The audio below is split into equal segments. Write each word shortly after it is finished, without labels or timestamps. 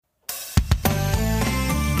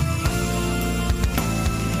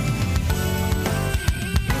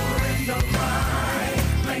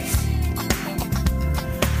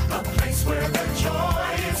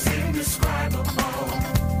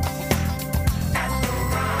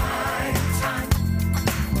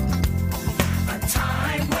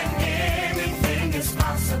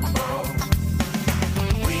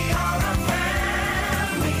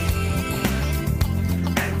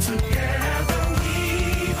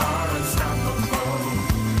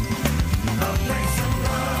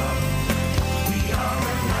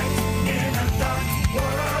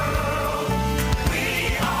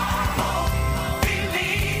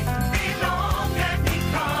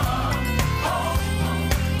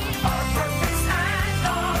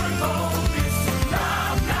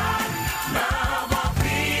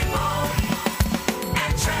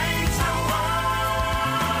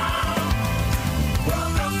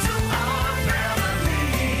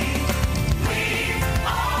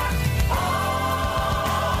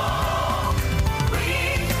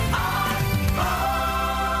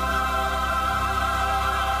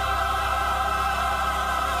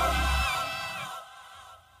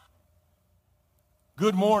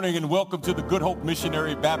Good morning and welcome to the Good Hope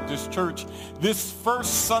Missionary Baptist Church. This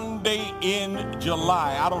first Sunday in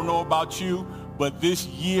July, I don't know about you, but this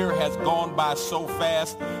year has gone by so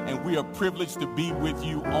fast, and we are privileged to be with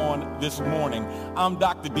you on this morning. I'm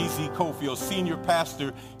Dr. D.C. Cofield, Senior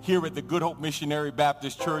Pastor here at the Good Hope Missionary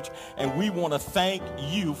Baptist Church, and we want to thank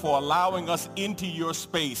you for allowing us into your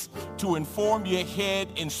space to inform your head,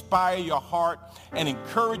 inspire your heart, and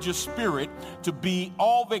encourage your spirit to be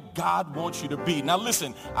all that God wants you to be. Now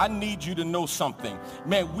listen, I need you to know something.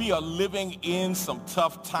 Man, we are living in some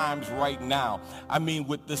tough times right now. I mean,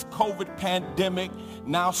 with this COVID pandemic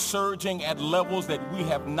now surging at levels that we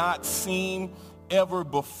have not seen ever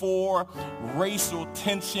before, racial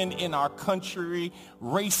tension in our country,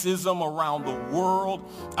 racism around the world.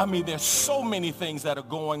 I mean, there's so many things that are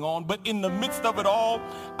going on, but in the midst of it all,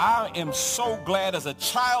 I am so glad as a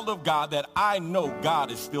child of God that I know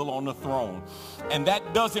God is still on the throne. And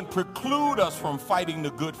that doesn't preclude us from fighting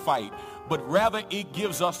the good fight, but rather it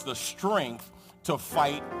gives us the strength to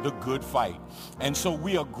fight the good fight. And so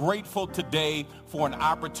we are grateful today for an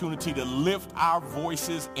opportunity to lift our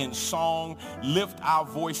voices in song, lift our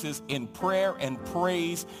voices in prayer and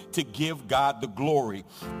praise to give God the glory.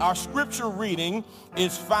 Our scripture reading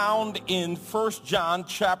is found in 1 John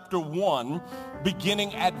chapter 1,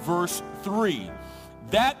 beginning at verse 3.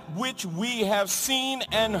 That which we have seen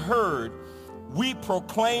and heard, we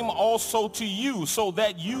proclaim also to you, so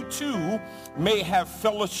that you too may have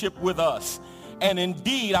fellowship with us. And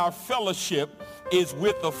indeed, our fellowship is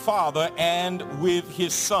with the Father and with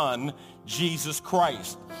his Son, Jesus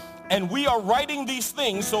Christ. And we are writing these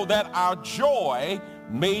things so that our joy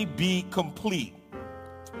may be complete.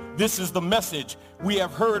 This is the message we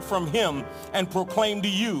have heard from him and proclaim to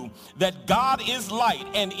you, that God is light,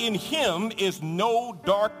 and in him is no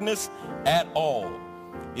darkness at all.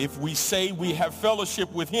 If we say we have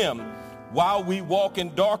fellowship with him, while we walk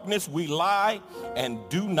in darkness, we lie and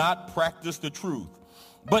do not practice the truth.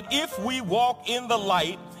 But if we walk in the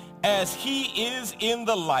light as he is in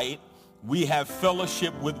the light, we have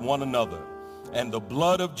fellowship with one another. And the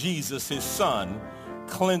blood of Jesus, his son,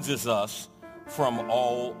 cleanses us from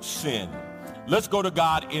all sin. Let's go to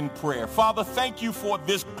God in prayer. Father, thank you for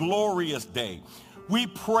this glorious day. We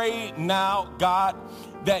pray now, God,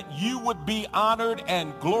 that you would be honored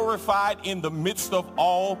and glorified in the midst of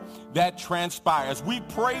all that transpires. We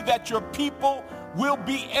pray that your people will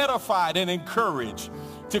be edified and encouraged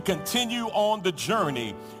to continue on the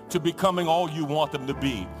journey to becoming all you want them to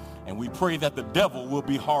be. And we pray that the devil will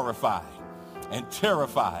be horrified and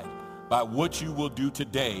terrified by what you will do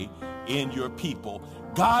today in your people.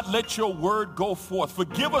 God, let your word go forth.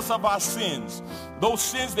 Forgive us of our sins, those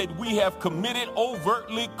sins that we have committed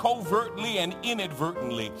overtly, covertly, and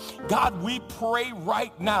inadvertently. God, we pray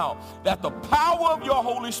right now that the power of your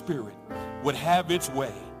Holy Spirit would have its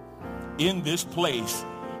way in this place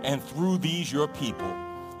and through these your people.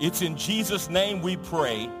 It's in Jesus' name we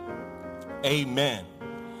pray. Amen.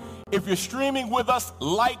 If you're streaming with us,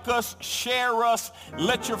 like us, share us,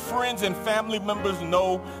 let your friends and family members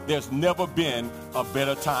know there's never been a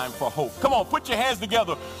better time for hope. Come on, put your hands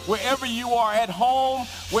together. Wherever you are at home,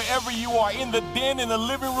 wherever you are in the den, in the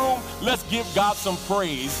living room, let's give God some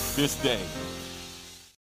praise this day.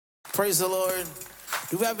 Praise the Lord.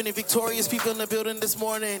 Do we have any victorious people in the building this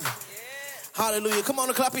morning? Yeah. Hallelujah. Come on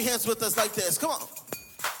and clap your hands with us like this. Come on.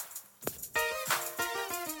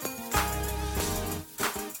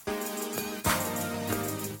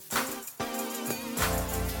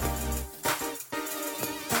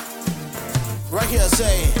 Right here,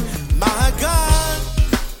 say, my God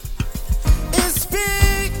is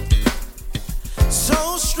big,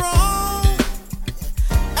 so strong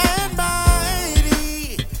and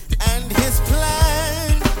mighty, and his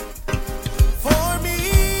plan for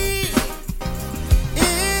me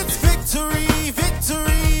is victory,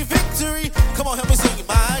 victory, victory. Come on, help me sing.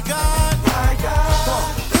 My God, come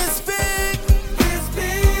on, is big,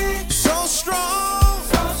 so strong.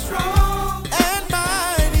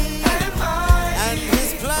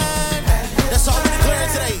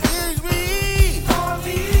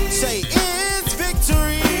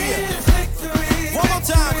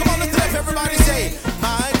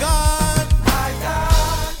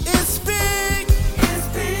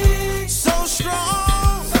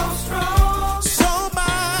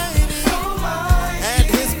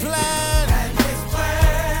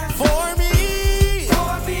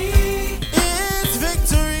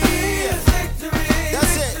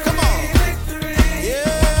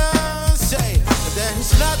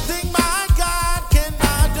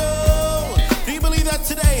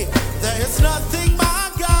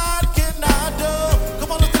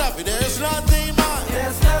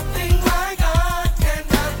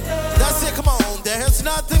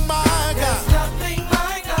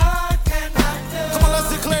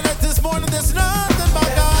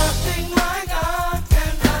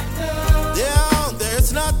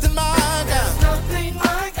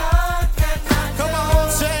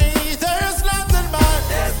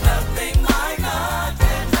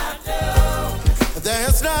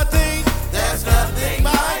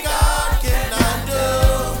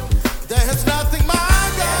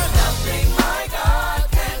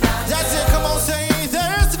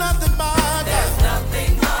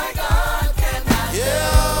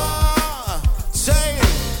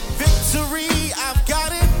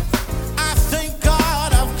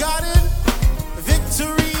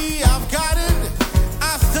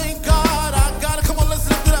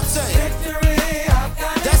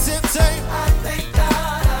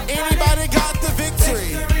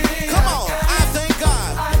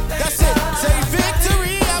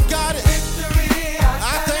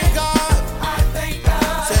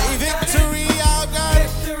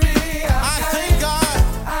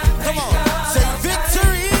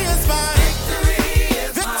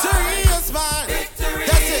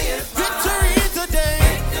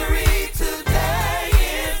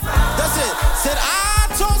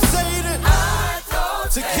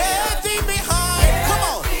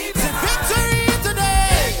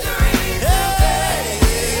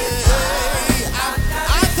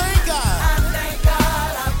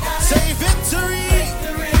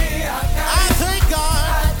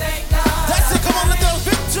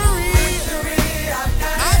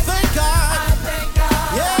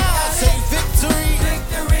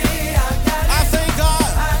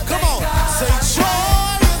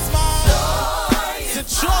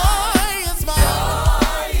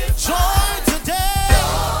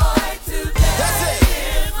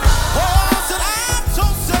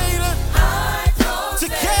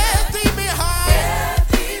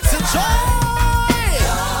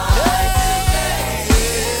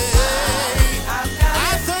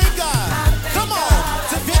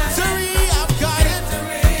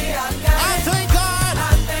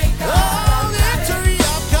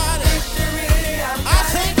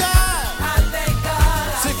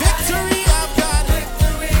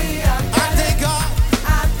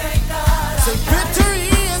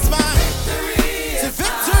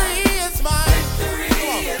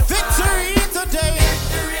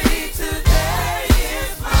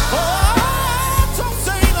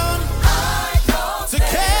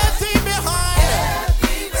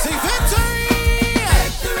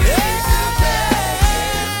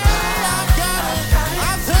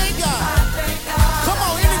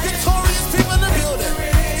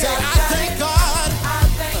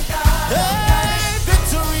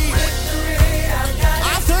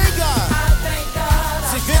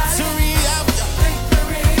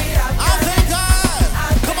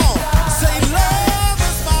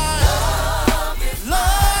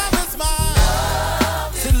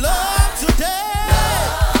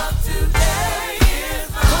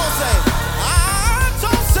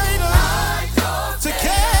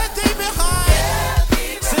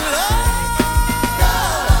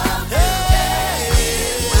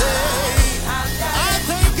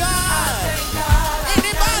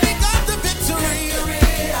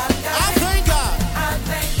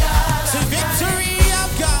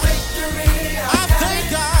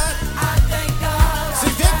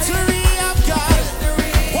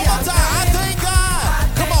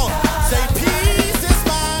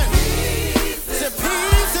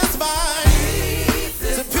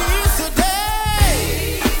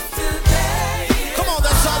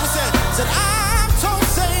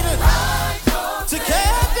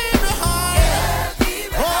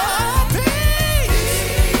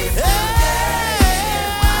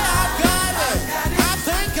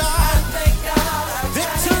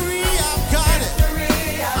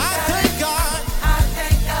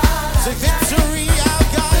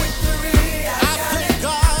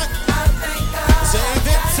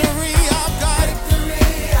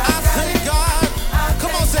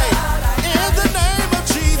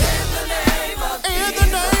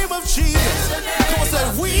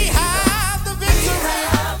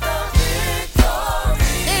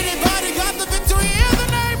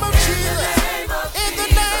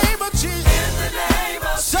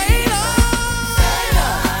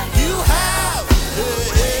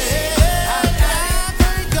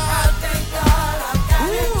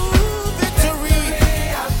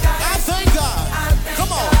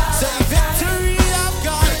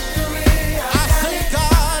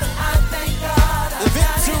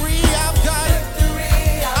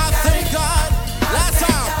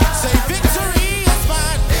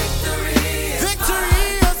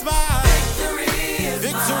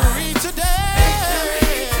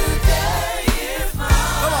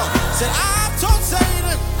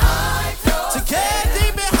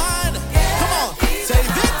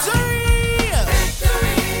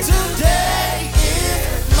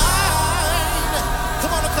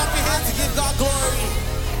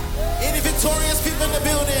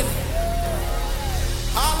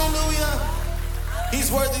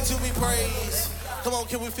 praised. Come on,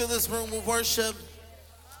 can we fill this room with worship?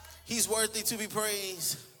 He's worthy to be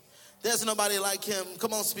praised. There's nobody like him.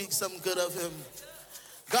 Come on, speak something good of him.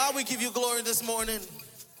 God, we give you glory this morning.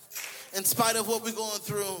 In spite of what we're going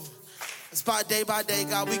through, in spite day by day,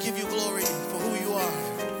 God, we give you glory for who you are.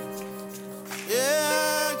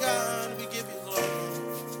 Yeah, God, we give you glory.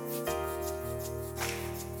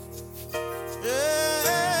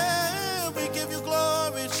 Yeah, we give you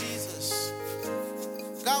glory, Jesus.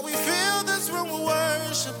 God, we fill this room with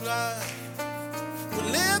worship, God. We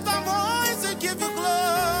lift our voice and give you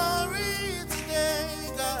glory today,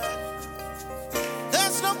 God.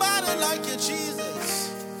 There's nobody like you, Jesus.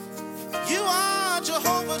 You are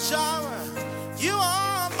Jehovah Jireh. You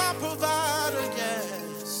are my provider,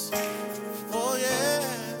 yes. Oh,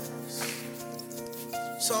 yes.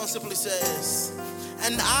 Song simply says,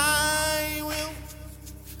 and I will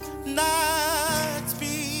not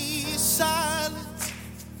be silent.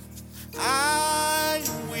 I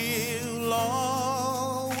will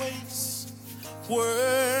always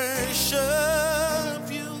worship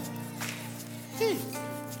you.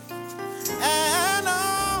 And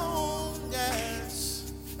long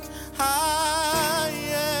as I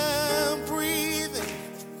am breathing,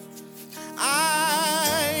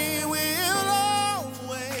 I will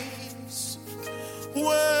always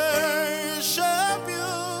worship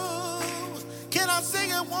you. Can I sing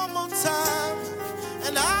it one more time?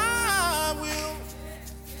 And I will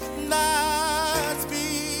not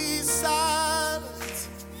be silent.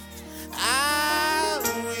 I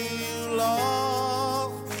will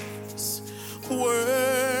always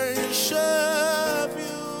worship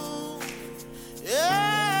you. And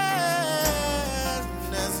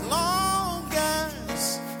as long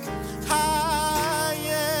as I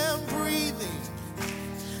am breathing,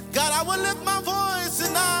 God, I will lift my voice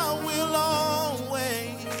and I will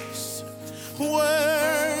always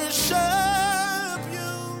worship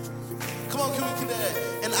you. Come on, can we do that?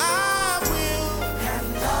 And I will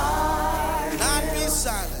not be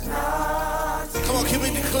silent. Come on, can we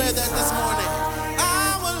declare that this morning?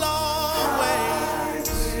 I will always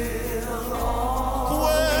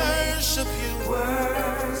worship you.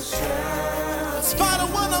 In spite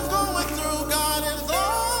of what I'm going through, God, as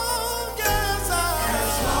long as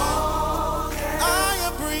I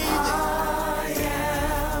am breathing,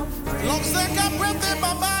 as long as I got breath in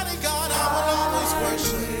my body, God, I will always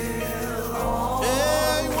worship.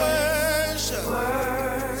 Hey, worship.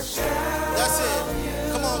 That's it.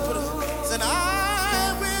 Come on, put it. And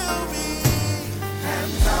I will be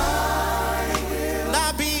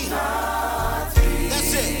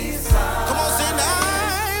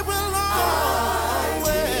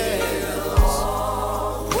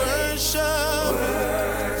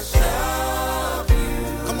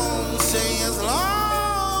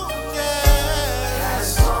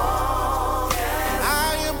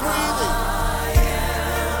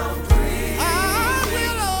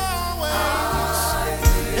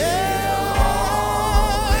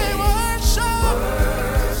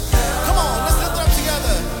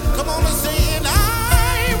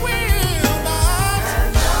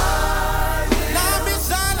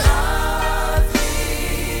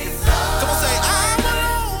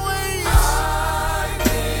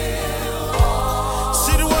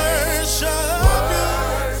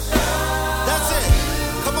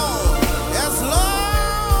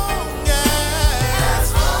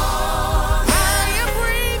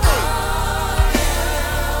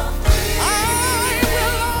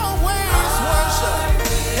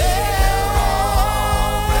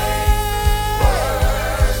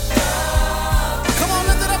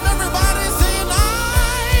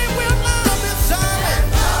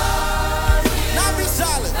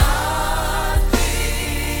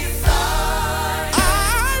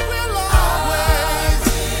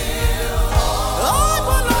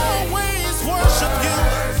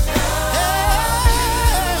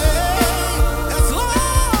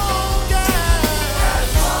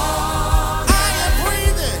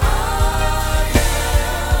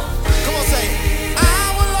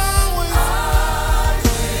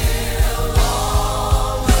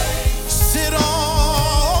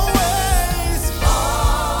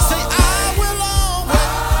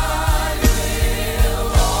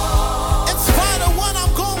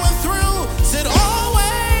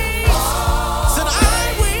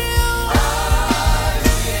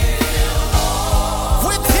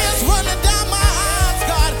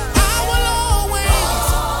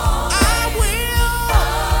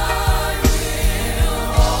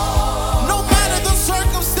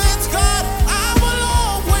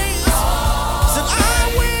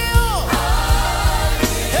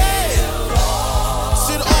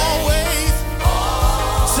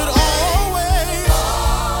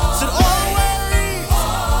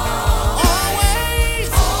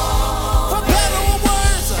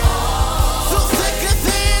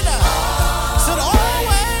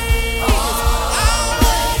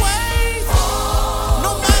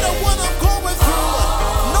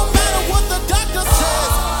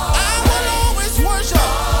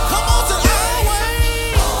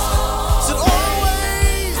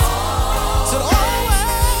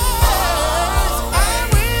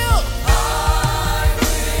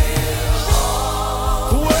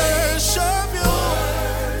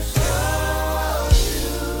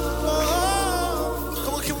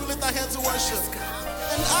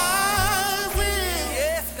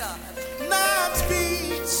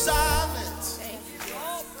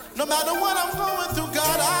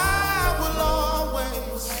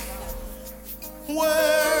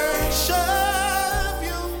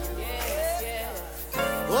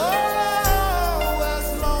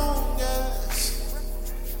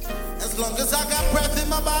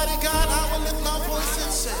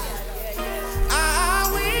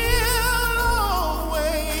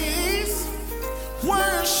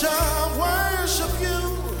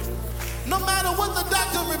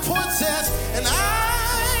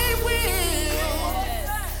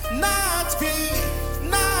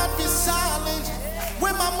not be silent.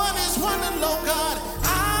 When my money's running low, God,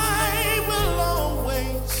 I will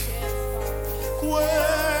always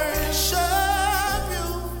worship you.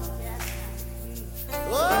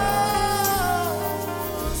 Oh,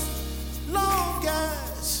 long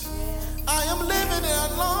as I am living,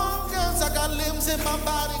 and long as I got limbs in my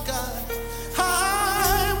body, God,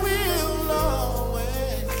 I will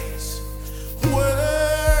always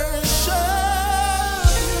worship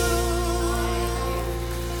you.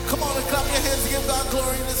 Come on and clap your hands and give God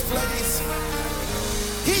glory in this place.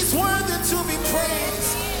 He's worthy to be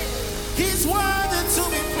praised. He's worthy to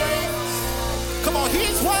be praised. Come on,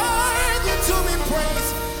 he's worthy to be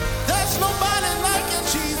praised. There's nobody like you,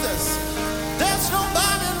 Jesus. There's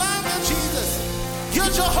nobody like you, Jesus.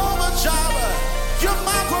 You're Jehovah Jireh. You're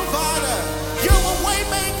my provider. You're a way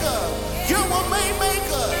maker. You're a way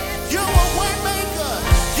maker. You're a way maker.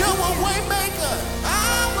 You're a way maker.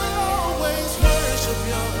 I will always worship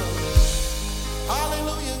you.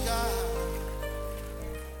 Hallelujah, God.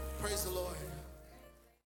 Praise the Lord.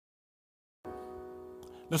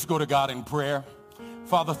 Let's go to God in prayer.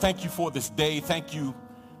 Father, thank you for this day. Thank you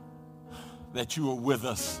that you are with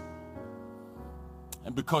us.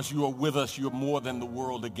 And because you are with us, you're more than the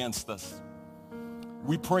world against us.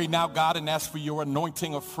 We pray now, God, and ask for your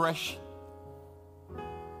anointing afresh.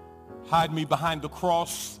 Hide me behind the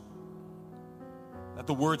cross, that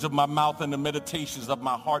the words of my mouth and the meditations of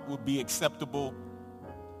my heart will be acceptable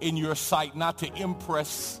in your sight, not to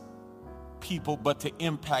impress people, but to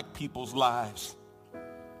impact people's lives.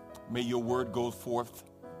 May your word go forth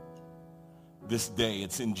this day.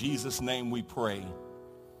 It's in Jesus' name we pray.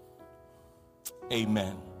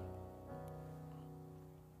 Amen.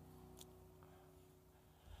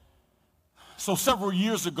 So several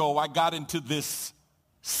years ago, I got into this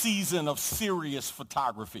season of serious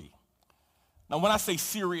photography. Now, when I say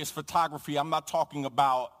serious photography, I'm not talking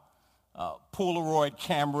about Polaroid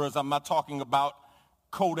cameras. I'm not talking about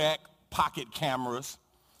Kodak pocket cameras.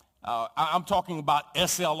 I'm talking about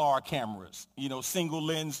SLR cameras, single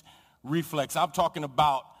lens reflex. I'm talking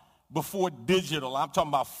about before digital. I'm talking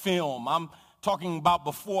about film. I'm talking about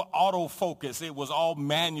before autofocus. It was all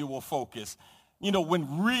manual focus.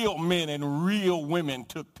 When real men and real women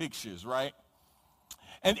took pictures, right?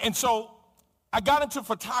 And so I got into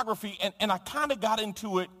photography, and I kind of got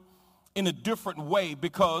into it in a different way,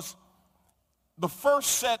 because the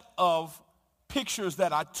first set of pictures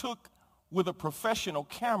that I took with a professional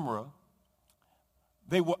camera,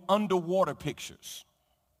 they were underwater pictures.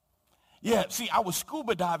 Yeah, see, I was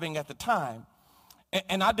scuba diving at the time,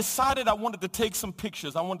 and I decided I wanted to take some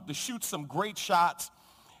pictures. I wanted to shoot some great shots,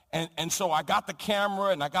 and so I got the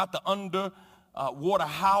camera, and I got the underwater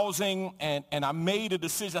housing, and I made a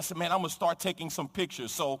decision. I said, man, I'm going to start taking some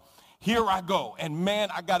pictures. So here I go. And, man,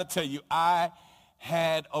 I got to tell you, I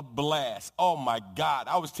had a blast. Oh, my God.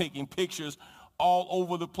 I was taking pictures all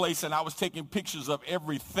over the place, and I was taking pictures of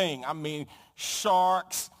everything. I mean,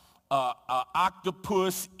 sharks,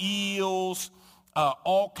 octopus, eels,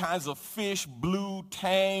 all kinds of fish, blue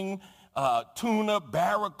tang, tuna,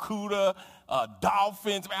 barracuda,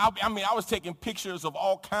 dolphins. I mean, I was taking pictures of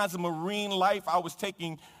all kinds of marine life. I was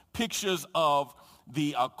taking pictures of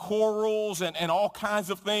the corals and all kinds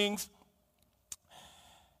of things.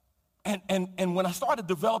 And when I started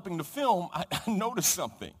developing the film, I noticed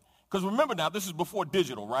something. Because remember now, this is before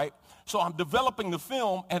digital, right? So I'm developing the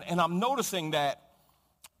film, and I'm noticing that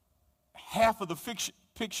half of the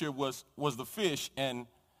picture was the fish, and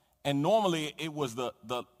normally it was the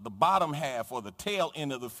bottom half or the tail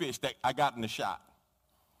end of the fish that I got in the shot.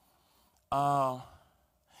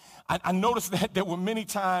 I noticed that there were many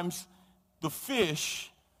times the fish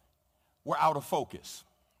were out of focus.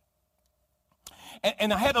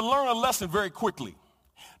 And I had to learn a lesson very quickly.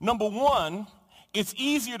 Number one, it's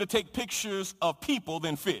easier to take pictures of people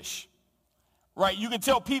than fish, right? You can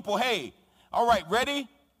tell people, hey, all right, ready?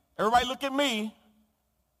 Everybody look at me.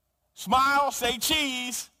 Smile, say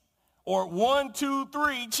cheese, or 1, 2,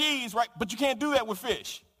 3, cheese, right? But you can't do that with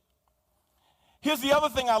fish. Here's the other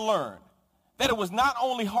thing I learned, that it was not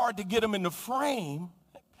only hard to get them in the frame,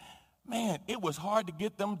 man, it was hard to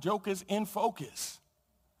get them jokers in focus.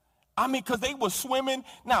 I mean, because they were swimming.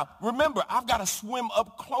 Now, remember, I've got to swim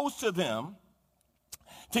up close to them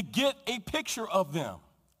to get a picture of them.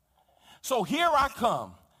 So here I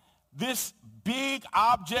come, this big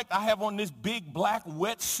object I have on, this big black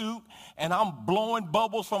wetsuit, and I'm blowing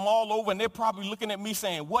bubbles from all over, and they're probably looking at me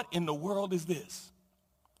saying, what in the world is this?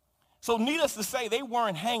 So needless to say, they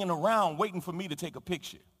weren't hanging around waiting for me to take a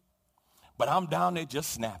picture. But I'm down there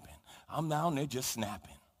just snapping.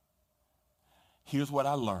 Here's what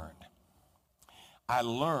I learned. I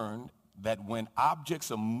learned that when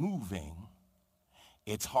objects are moving,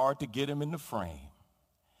 it's hard to get them in the frame,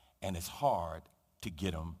 and it's hard to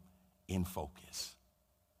get them in focus.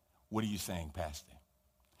 What are you saying, Pastor?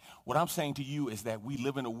 What I'm saying to you is that we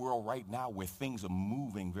live in a world right now where things are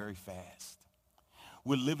moving very fast.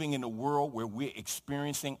 We're living in a world where we're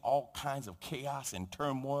experiencing all kinds of chaos and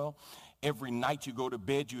turmoil. Every night you go to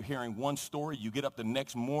bed, you're hearing one story. You get up the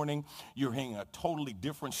next morning, you're hearing a totally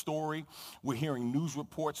different story. We're hearing news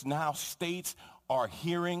reports now. States are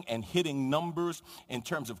hearing and hitting numbers in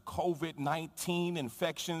terms of COVID-19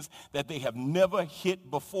 infections that they have never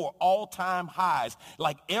hit before, all-time highs.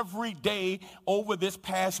 Like every day over this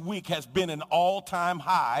past week has been an all-time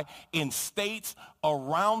high in states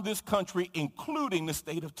around this country, including the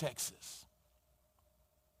state of Texas.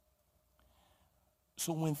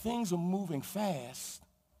 So when things are moving fast,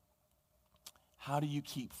 how do you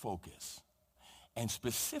keep focus? And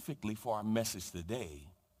specifically for our message today,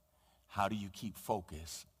 how do you keep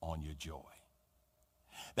focus on your joy?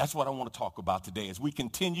 That's what I want to talk about today as we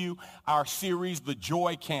continue our series, The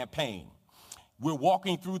Joy Campaign. We're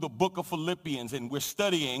walking through the book of Philippians, and we're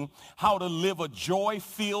studying how to live a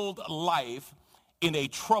joy-filled life in a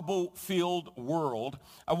trouble-filled world.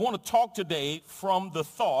 I want to talk today from the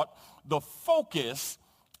thought, the focus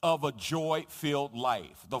of a joy-filled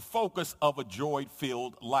life. The focus of a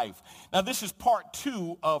joy-filled life. Now, this is part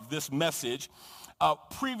 2 of this message.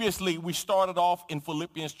 Previously, we started off in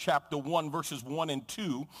Philippians chapter 1, verses 1 and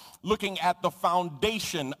 2, looking at the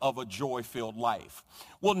foundation of a joy-filled life.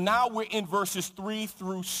 Well, now we're in verses 3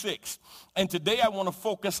 through 6. And today I want to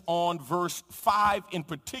focus on verse 5 in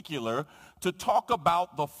particular to talk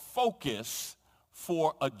about the focus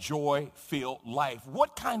for a joy-filled life.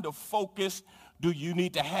 What kind of focus do you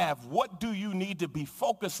need to have? What do you need to be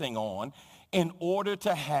focusing on in order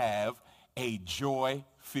to have a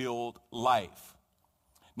joy-filled life?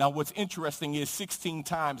 Now, what's interesting is 16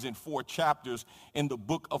 times in 4 chapters in the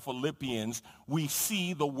book of Philippians, we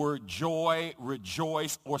see the word joy,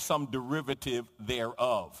 rejoice, or some derivative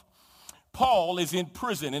thereof. Paul is in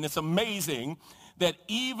prison, and it's amazing that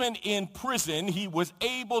even in prison, he was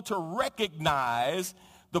able to recognize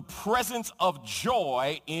the presence of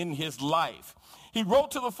joy in his life. He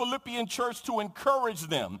wrote to the Philippian church to encourage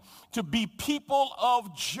them to be people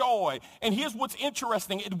of joy. And here's what's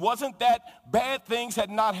interesting. It wasn't that bad things had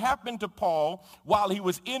not happened to Paul while he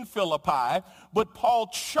was in Philippi, but Paul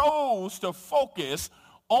chose to focus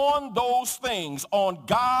on those things, on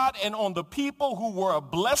God and on the people who were a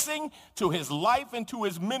blessing to his life and to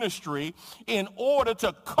his ministry in order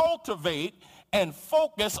to cultivate and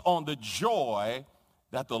focus on the joy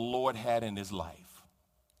that the Lord had in his life.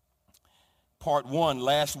 Part 1,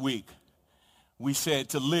 last week, we said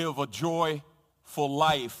to live a joyful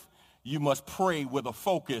life, you must pray with a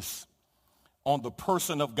focus on the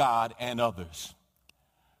person of God and others.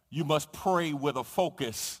 You must pray with a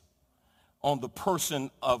focus on the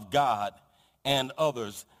person of God and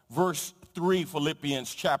others. Verse 3,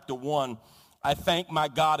 Philippians chapter 1, I thank my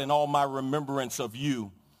God in all my remembrance of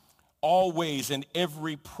you, always in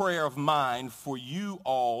every prayer of mine for you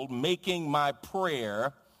all, making my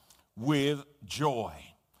prayer with joy.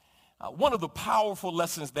 One of the powerful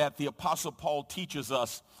lessons that the Apostle Paul teaches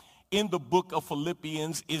us in the book of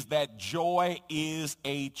Philippians is that joy is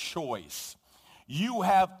a choice. You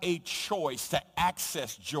have a choice to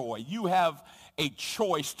access joy. You have a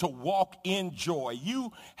choice to walk in joy.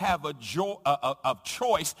 You have a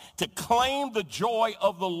choice to claim the joy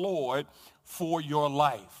of the Lord for your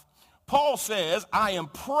life. Paul says, I am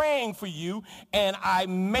praying for you, and I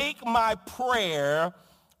make my prayer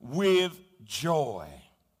with joy.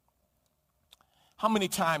 How many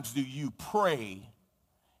times do you pray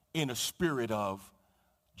in a spirit of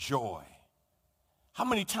joy? How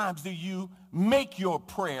many times do you make your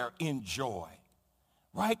prayer in joy?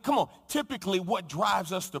 Right? Come on. Typically what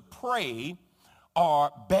drives us to pray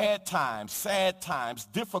are bad times, sad times,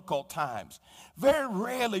 difficult times. Very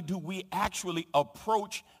rarely do we actually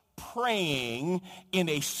approach praying in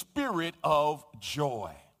a spirit of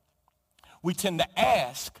joy. We tend to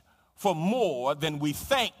ask for more than we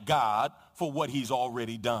thank God for what he's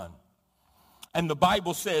already done. And the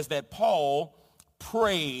Bible says that Paul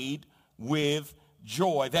prayed with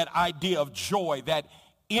joy. That idea of joy, that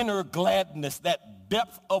inner gladness, that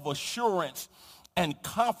depth of assurance and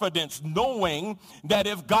confidence, knowing that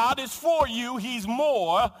if God is for you, he's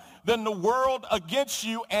more than the world against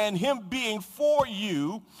you, and him being for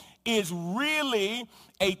you is really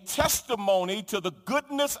a testimony to the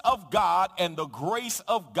goodness of God and the grace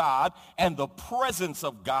of God and the presence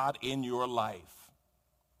of God in your life.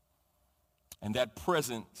 And that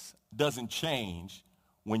presence doesn't change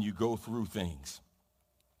when you go through things.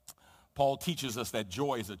 Paul teaches us that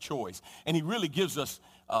joy is a choice. And he really gives us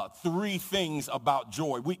three things about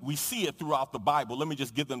joy. We see it throughout the Bible. Let me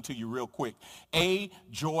just give them to you real quick. A,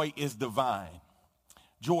 joy is divine.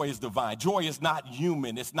 Joy is divine. Joy is not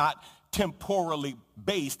human. It's not temporally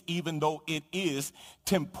based, even though it is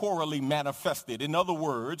temporally manifested. In other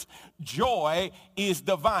words, joy is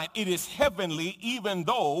divine. It is heavenly, even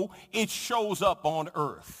though it shows up on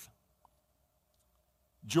earth.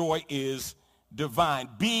 Joy is divine.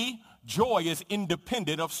 B, joy is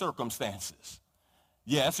independent of circumstances.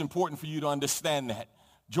 Yeah, it's important for you to understand that.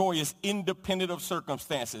 Joy is independent of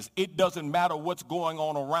circumstances. It doesn't matter what's going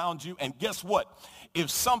on around you. And guess what? If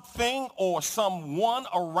something or someone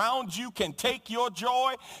around you can take your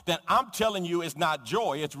joy, then I'm telling you it's not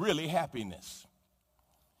joy, it's really happiness.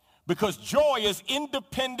 Because joy is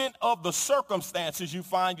independent of the circumstances you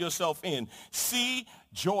find yourself in. C,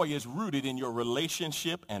 joy is rooted in your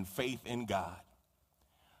relationship and faith in God.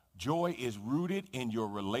 Joy is rooted in your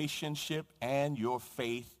relationship and your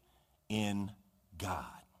faith in God.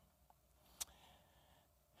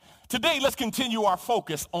 Today, let's continue our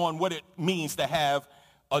focus on what it means to have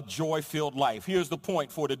a joy-filled life. Here's the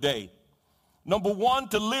point for today. Number one,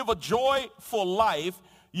 to live a joyful life,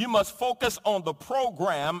 you must focus on the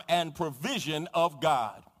program and provision of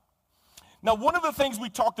God. Now, one of the things we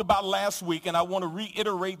talked about last week, and I want to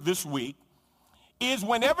reiterate this week, is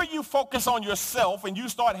whenever you focus on yourself and you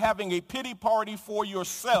start having a pity party for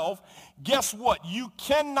yourself, guess what? You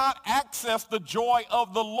cannot access the joy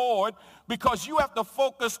of the Lord because you have to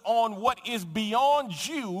focus on what is beyond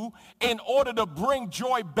you in order to bring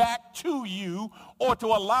joy back to you or to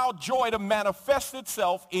allow joy to manifest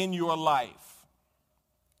itself in your life.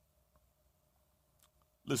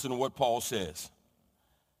 Listen to what Paul says.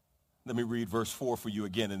 Let me read verse 4 for you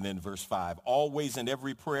again and then verse 5. Always in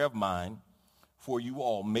every prayer of mine, for you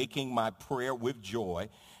all, making my prayer with joy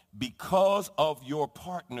because of your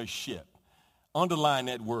partnership. Underline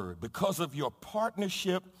that word. Because of your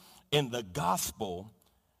partnership in the gospel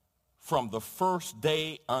from the first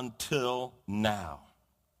day until now.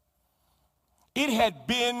 It had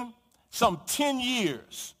been some 10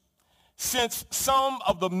 years since some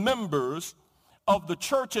of the members of the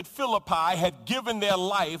church at Philippi had given their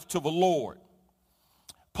life to the Lord.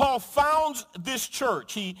 Paul founds this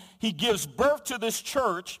church. He gives birth to this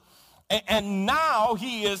church, and now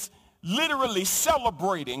he is literally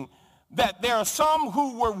celebrating that there are some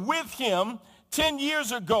who were with him 10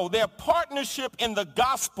 years ago. Their partnership in the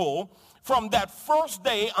gospel from that first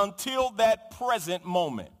day until that present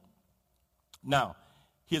moment. Now,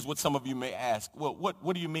 here's what some of you may ask. Well,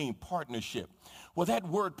 what do you mean partnership? Well, that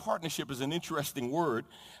word partnership is an interesting word.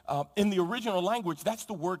 In the original language, that's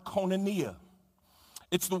the word koinonia.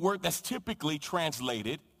 It's the word that's typically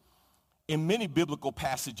translated in many biblical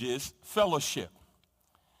passages, fellowship.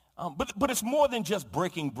 But it's more than just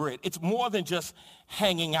breaking bread. It's more than just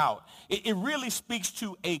hanging out. It really speaks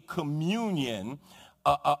to a communion,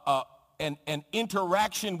 an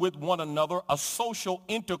interaction with one another, a social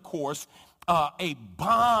intercourse, a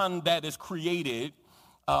bond that is created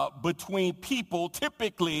between people,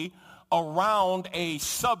 typically around a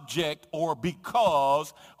subject or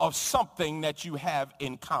because of something that you have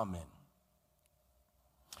in common.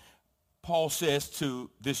 Paul says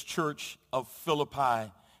to this church of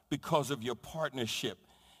Philippi, because of your partnership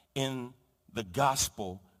in the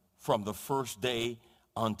gospel from the first day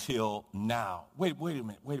until now. Wait a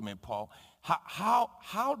minute, Paul.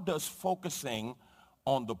 How does focusing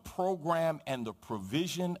on the program and the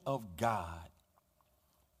provision of God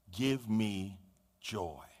give me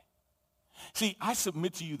joy? See, I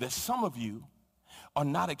submit to you that some of you are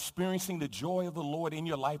not experiencing the joy of the Lord in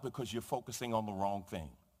your life because you're focusing on the wrong thing.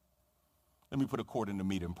 Let me put a cord in the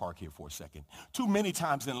meter and park here for a second. Too many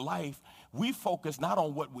times in life, we focus not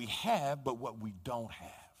on what we have, but what we don't have.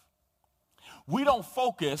 We don't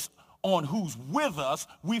focus on who's with us.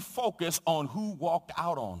 We focus on who walked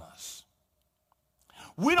out on us.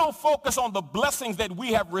 We don't focus on the blessings that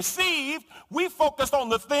we have received. We focus on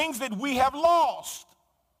the things that we have lost.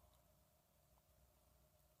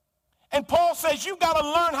 And Paul says you got to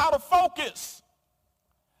learn how to focus.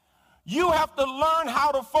 You have to learn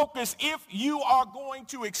how to focus if you are going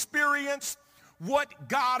to experience what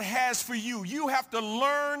God has for you. You have to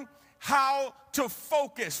learn how to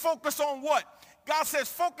focus. Focus on what? God says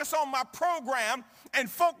focus on my program and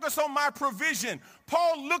focus on my provision.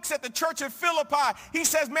 Paul looks at the church at Philippi. He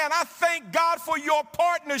says, man, I thank God for your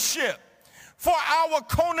partnership, for our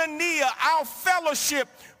koinonia, our fellowship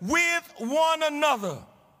with one another.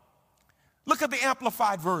 Look at the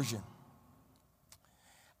Amplified Version.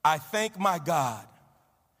 I thank my God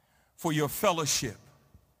for your fellowship,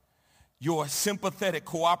 your sympathetic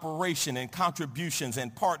cooperation and contributions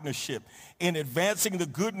and partnership in advancing the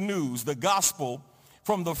good news, the gospel,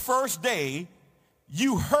 from the first day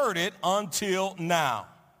you heard it until now.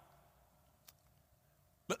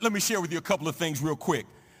 Let me share with you a couple of things real quick.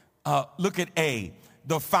 Look at A.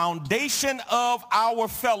 The foundation of our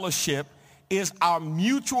fellowship is our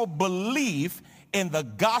mutual belief in the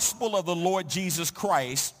gospel of the Lord Jesus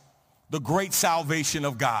Christ, the great salvation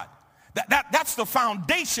of God. That's the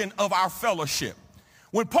foundation of our fellowship.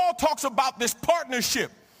 When Paul talks about this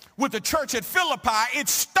partnership with the church at Philippi, it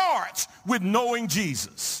starts with knowing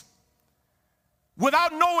Jesus.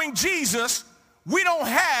 Without knowing Jesus, we don't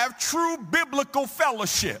have true biblical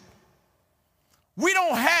fellowship. We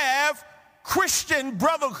don't have Christian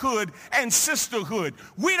brotherhood and sisterhood.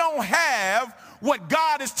 We don't have what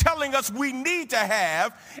God is telling us we need to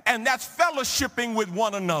have, and that's fellowshipping with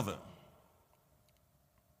one another.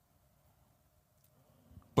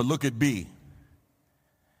 But look at B.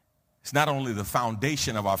 It's not only the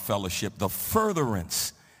foundation of our fellowship, the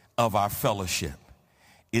furtherance of our fellowship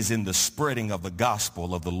is in the spreading of the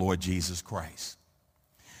gospel of the Lord Jesus Christ.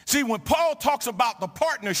 See, when Paul talks about the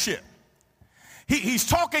partnership, he's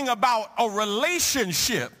talking about a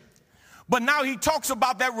relationship, but now he talks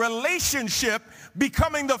about that relationship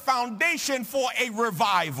becoming the foundation for a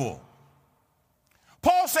revival.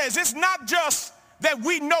 Paul says it's not just that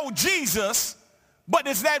we know Jesus, but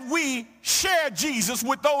it's that we share Jesus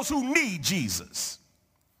with those who need Jesus.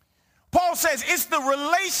 Paul says it's the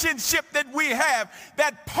relationship that we have,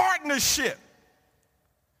 that partnership,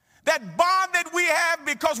 that bond that we have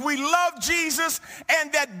because we love Jesus,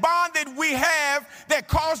 and that bond that we have that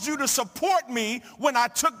caused you to support me when I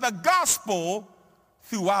took the gospel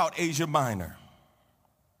throughout Asia Minor.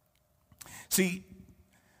 See,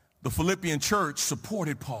 the Philippian church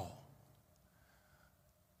supported Paul.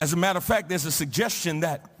 As a matter of fact, there's a suggestion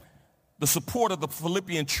that the support of the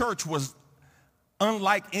Philippian church was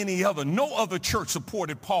unlike any other. No other church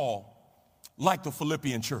supported Paul like the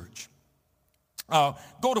Philippian church.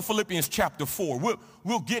 Go to Philippians chapter 4.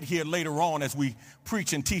 We'll get here later on as we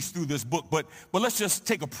preach and teach through this book, but let's just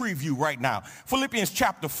take a preview right now. Philippians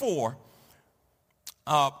chapter 4,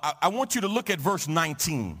 I want you to look at verse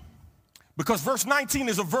 19, because verse 19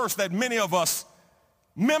 is a verse that many of us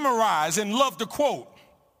memorize and love to quote.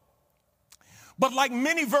 But like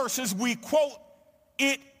many verses, we quote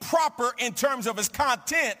it proper in terms of its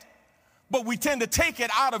content, but we tend to take it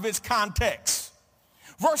out of its context.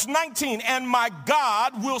 Verse 19, and my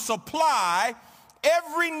God will supply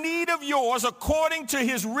every need of yours according to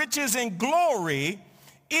his riches and glory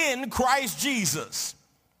in Christ Jesus.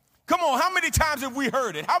 Come on, how many times have we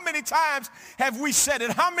heard it? How many times have we said it?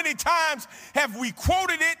 How many times have we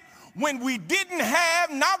quoted it when we didn't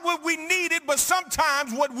have not what we needed, but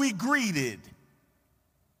sometimes what we greeted?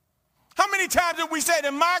 How many times have we said,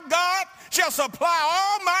 and my God shall supply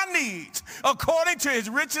all my needs according to his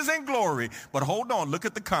riches and glory? But hold on, look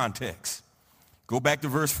at the context. Go back to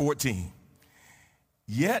verse 14.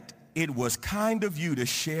 Yet it was kind of you to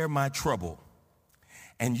share my trouble.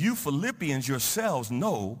 And you Philippians yourselves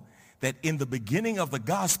know that in the beginning of the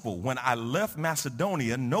gospel, when I left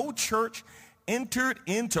Macedonia, no church entered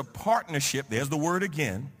into partnership, there's the word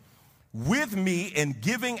again, with me in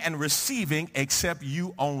giving and receiving except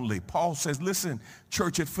you only. Paul says, listen,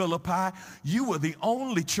 church at Philippi, you were the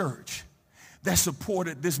only church that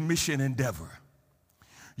supported this mission endeavor.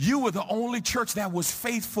 You were the only church that was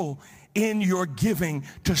faithful in your giving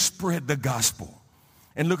to spread the gospel.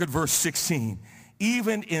 And look at verse 16.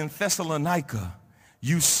 Even in Thessalonica,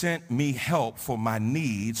 you sent me help for my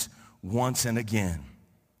needs once and again.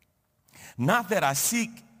 Not that I seek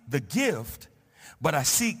the gift, but I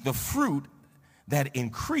seek the fruit that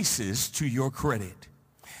increases to your credit.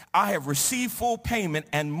 I have received full payment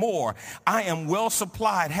and more. I am well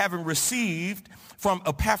supplied, having received from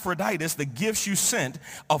Epaphroditus the gifts you sent,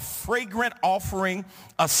 a fragrant offering,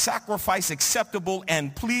 a sacrifice acceptable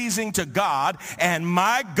and pleasing to God, and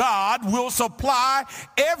my God will supply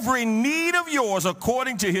every need of yours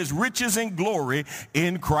according to his riches and glory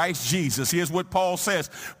in Christ Jesus. Here's what Paul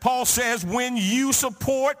says. Paul says, when you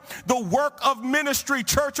support the work of ministry,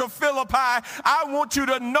 Church of Philippi, I want you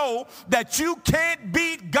to know that you can't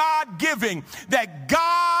beat God giving, that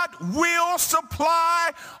God will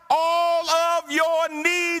supply all of your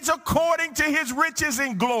needs according to his riches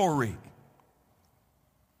and glory.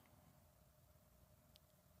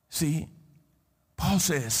 See, Paul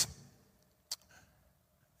says,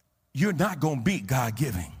 you're not going to beat God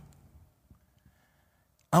giving.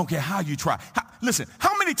 I don't care how you try. Listen,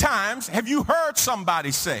 how many times have you heard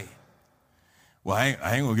somebody say, well, I ain't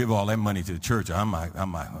going to give all that money to the church. I'm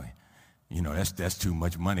not, you know, that's too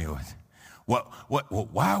much money.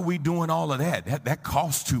 Why are we doing all of that? That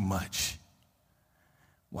costs too much.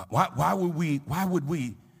 Why would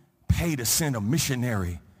we pay to send a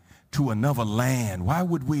missionary to another land? Why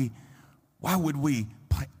would we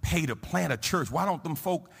pay to plant a church? Why don't them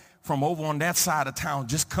folk from over on that side of town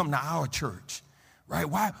just come to our church? Right?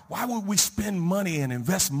 Why would we spend money and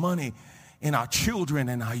invest money in our children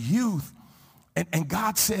and our youth? And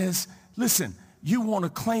God says, listen, you want to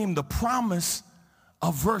claim the promise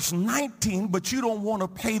of verse 19, but you don't want to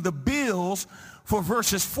pay the bills for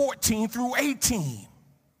verses 14 through 18.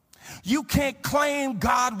 You can't claim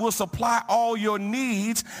God will supply all your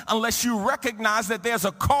needs unless you recognize that there's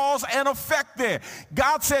a cause and effect there.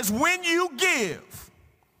 God says when you give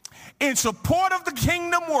in support of the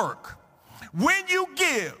kingdom work, when you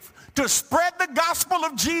give to spread the gospel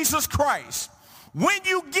of Jesus Christ, when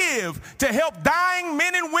you give to help dying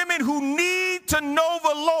men and women who need to know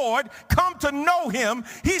the Lord come to know him,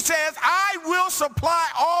 he says, I will supply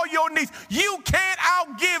all your needs. You can't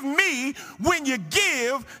outgive me when you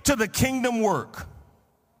give to the kingdom work.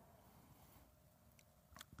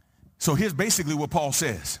 So here's basically what Paul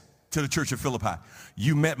says to the church of Philippi.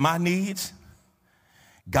 You met my needs,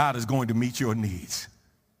 God is going to meet your needs.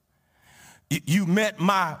 You met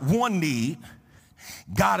my one need,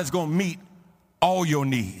 God is going to meet all your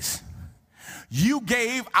needs. You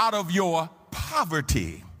gave out of your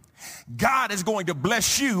poverty. God is going to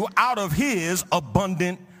bless you out of his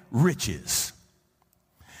abundant riches.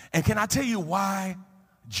 And can I tell you why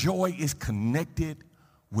joy is connected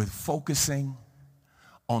with focusing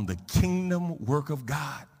on the kingdom work of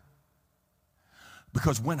God?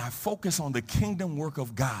 Because when I focus on the kingdom work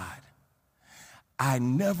of God, I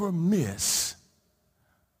never miss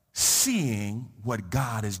seeing what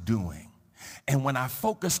God is doing. And when I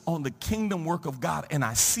focus on the kingdom work of God and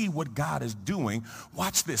I see what God is doing,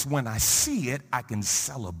 watch this. When I see it, I can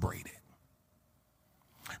celebrate it.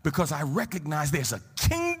 Because I recognize there's a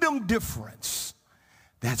kingdom difference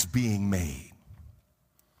that's being made.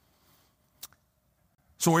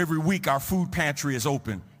 So every week our food pantry is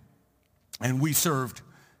open. And we served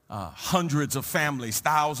hundreds of families,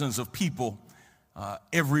 thousands of people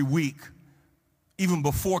every week, even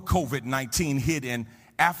before COVID-19 hit. And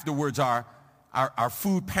afterwards, our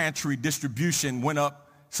food pantry distribution went up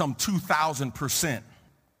some 2,000%.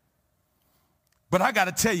 But I got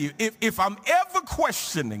to tell you, if I'm ever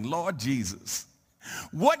questioning, Lord Jesus,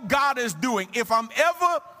 what God is doing, if I'm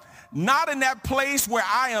ever not in that place where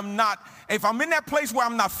if I'm in that place where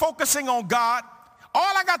I'm not focusing on God,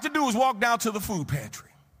 all I got to do is walk down to the food pantry.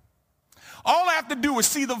 All I have to do is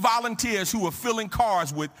see the volunteers who are filling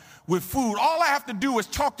cars with food. All I have to do is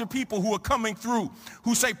talk to people who are coming through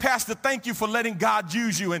who say, Pastor, thank you for letting God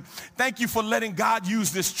use you, and thank you for letting God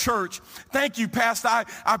use this church. Thank you, Pastor. I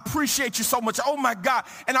appreciate you so much. Oh, my God.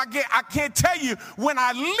 And I can't tell you, when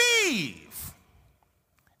I leave,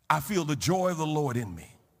 I feel the joy of the Lord in me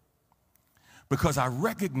because I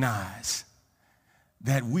recognize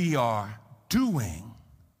that we are doing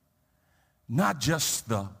not just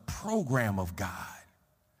the program of God,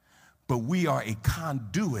 but we are a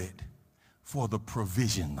conduit for the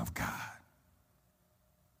provision of God.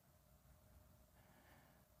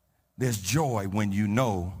 There's joy when you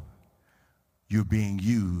know you're being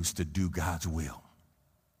used to do God's will.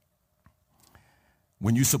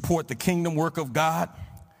 When you support the kingdom work of God,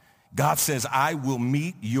 God says, I will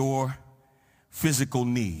meet your physical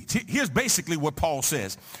needs. Here's basically what Paul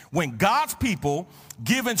says. When God's people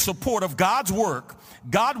give in support of God's work,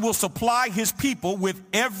 God will supply his people with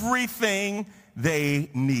everything they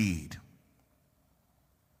need.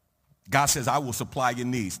 God says, I will supply your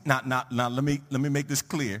needs. Now let me make this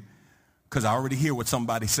clear, because I already hear what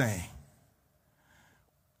somebody's saying.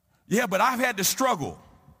 Yeah, but I've had to struggle.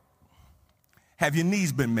 Have your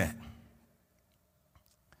needs been met?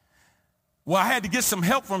 Well, I had to get some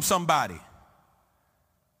help from somebody.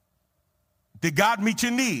 Did God meet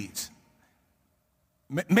your needs?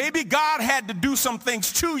 Maybe God had to do some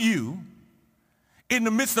things to you in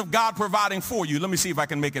the midst of God providing for you. Let me see if I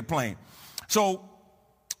can make it plain. So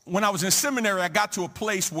when I was in seminary, I got to a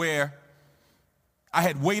place where I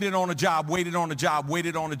had waited on a job. It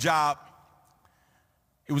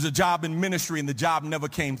was a job in ministry, and the job never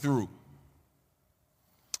came through.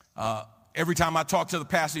 Every time I talked to the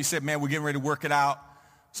pastor, he said, man, we're getting ready to work it out.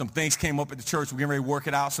 Some things came up at the church. We're getting ready to work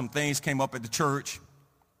it out. Some things came up at the church.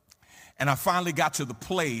 And I finally got to the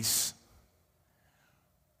place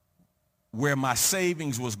where my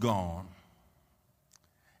savings was gone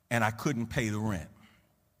and I couldn't pay the rent.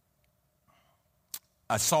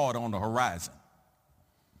 I saw it on the horizon.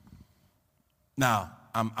 Now,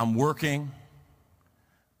 I'm working.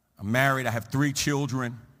 I'm married. I have 3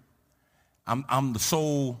 children. I'm the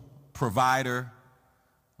sole provider,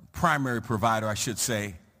 primary provider, I should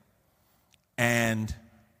say. And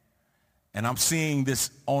I'm seeing this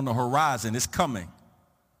on the horizon. It's coming.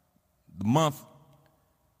 The month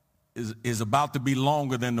is about to be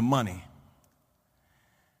longer than the money.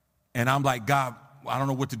 And I'm like, God, I don't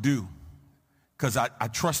know what to do. Because I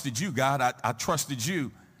trusted you, God. I trusted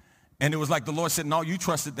you. And it was like the Lord said, no, you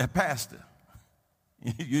trusted that pastor.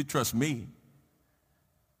 You trust me.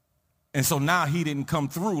 And so now he didn't come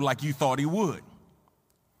through like you thought he would.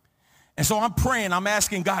 And so I'm praying. I'm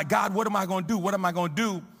asking God, what am I going to do? What am I going to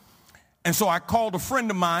do? And so I called a friend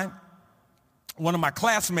of mine, one of my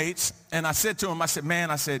classmates, and I said to him,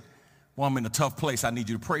 well, I'm in a tough place. I need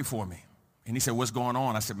you to pray for me. And he said, what's going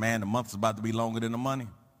on? I said, man, the month's about to be longer than the money.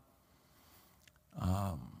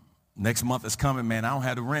 Next month is coming, man. I don't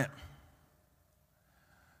have the rent.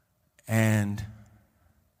 And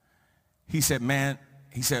he said,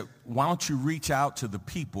 why don't you reach out to the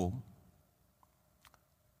people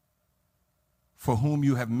for whom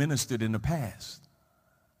you have ministered in the past?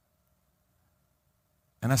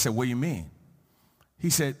 And I said, what do you mean? He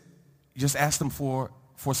said, just ask them for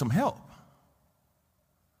some help.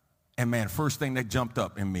 And man, first thing that jumped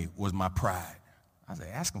up in me was my pride. I said,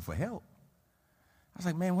 ask them for help. I was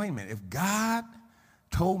like, man, wait a minute. If God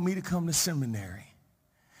told me to come to seminary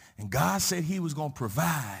and God said he was going to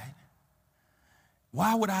provide,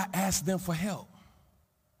 why would I ask them for help?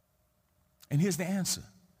 And here's the answer.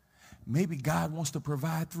 Maybe God wants to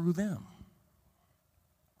provide through them.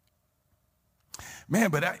 Man,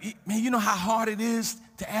 you know how hard it is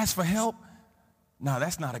to ask for help? No,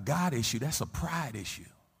 that's not a God issue. That's a pride issue.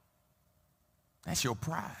 That's your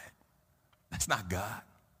pride. That's not God.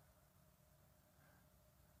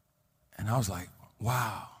 And I was like,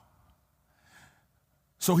 wow.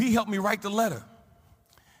 So he helped me write the letter.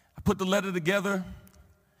 I put the letter together.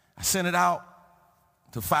 I sent it out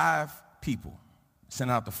to 5 people.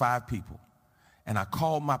 And I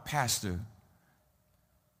called my pastor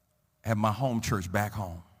at my home church back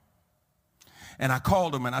home. And I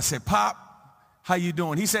called him and I said, Pop, how you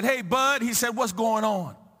doing? He said, hey, bud. He said, what's going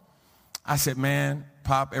on? I said, man,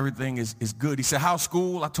 Pop, everything is good. He said, how's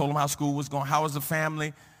school? I told him how school was going. How was the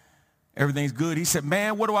family? Everything's good. He said,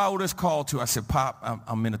 man, what do I owe this call to? I said, Pop,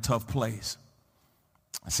 I'm in a tough place.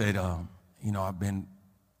 I said, I've been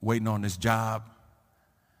waiting on this job,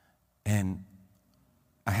 and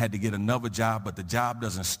I had to get another job, but the job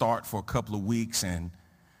doesn't start for a couple of weeks, and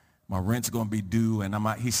my rent's going to be due, and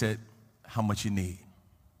he said, how much you need?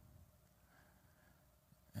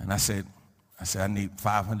 And I said, I need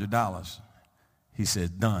 $500. He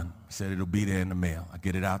said, done. He said, it'll be there in the mail. I'll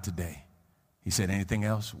get it out today. He said, anything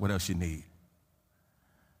else? What else you need?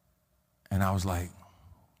 And I was like,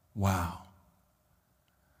 wow.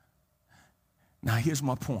 Now, here's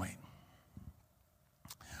my point.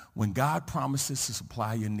 When God promises to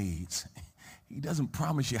supply your needs, he doesn't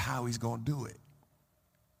promise you how he's going to do it.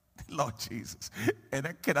 Lord Jesus.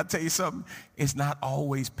 And can I tell you something? It's not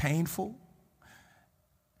always painful.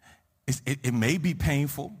 It may be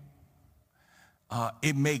painful.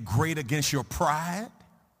 It may grate against your pride.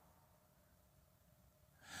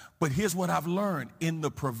 But here's what I've learned. In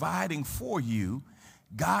the providing for you,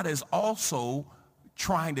 God is also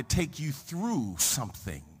trying to take you through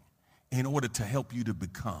something in order to help you to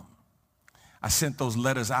become. I sent those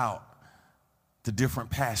letters out to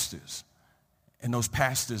different pastors, and those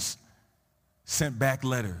pastors sent back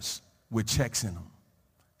letters with checks in them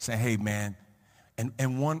saying, hey, man.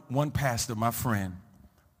 And one pastor, my friend,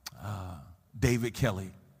 David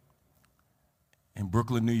Kelly, in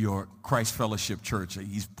Brooklyn, New York, Christ Fellowship Church.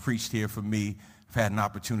 He's preached here for me. I've had an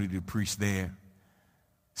opportunity to preach there.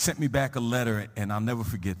 Sent me back a letter, and I'll never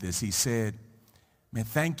forget this. He said, man,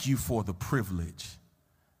 thank you for the privilege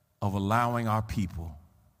of allowing our people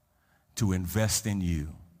to invest in you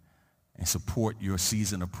and support your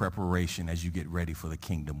season of preparation as you get ready for the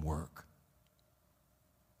kingdom work.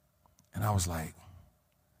 And I was like,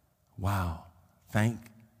 wow, you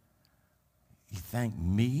thank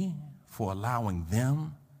me for allowing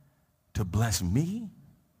them to bless me?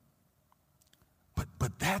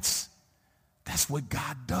 But that's what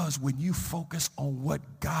God does when you focus on what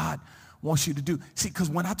God wants you to do. See, because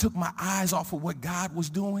when I took my eyes off of what God was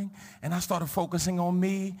doing and I started focusing on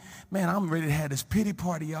me, man, I'm ready to have this pity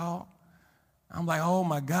party, y'all. I'm like, oh,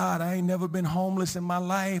 my God, I ain't never been homeless in my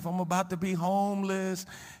life. I'm about to be homeless.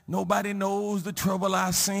 Nobody knows the trouble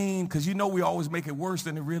I've seen, because you know we always make it worse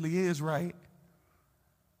than it really is, right?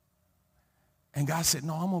 And God said,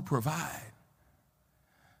 no, I'm going to provide.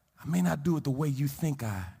 I may not do it the way you think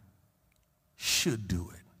I should do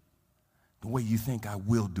it, the way you think I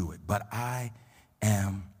will do it, but I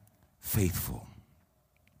am faithful.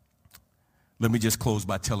 Let me just close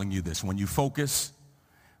by telling you this. When you focus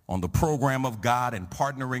on the program of God and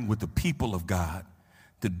partnering with the people of God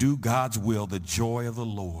to do God's will, the joy of the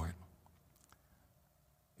Lord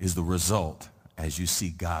is the result as you see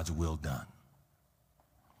God's will done.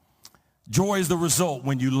 Joy is the result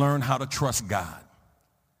when you learn how to trust God.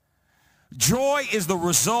 Joy is the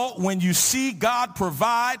result when you see God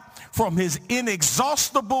provide from his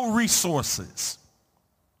inexhaustible resources.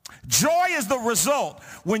 Joy is the result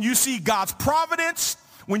when you see God's providence,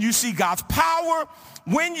 when you see God's power,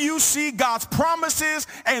 when you see God's promises,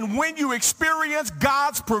 and when you experience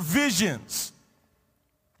God's provisions.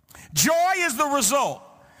 Joy is the result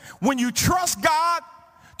when you trust God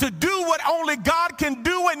to do what only God can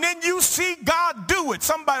do, and then you see God do it.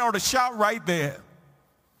 Somebody ought to shout right there.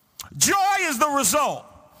 Joy is the result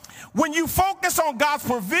when you focus on God's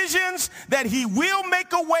provisions that he will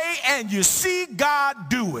make a way and you see God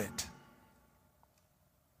do it.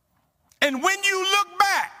 And when you look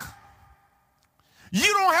back, you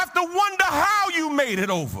don't have to wonder how you made it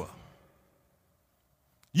over.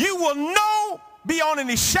 You will know beyond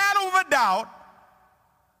any shadow of a doubt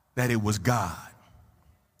that it was God.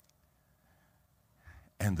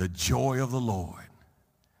 And the joy of the Lord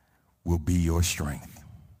will be your strength.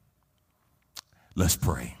 Let's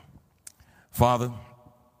pray. Father,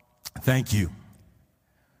 thank you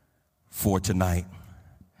for tonight.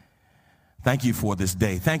 Thank you for this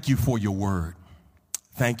day. Thank you for your word.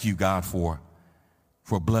 Thank you, God, for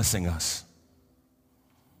blessing us.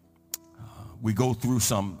 We go through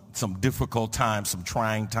some difficult times, some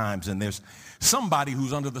trying times, and there's somebody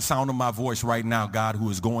who's under the sound of my voice right now, God, who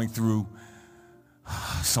is going through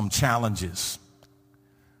some challenges.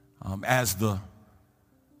 As the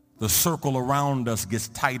circle around us gets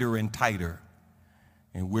tighter and tighter,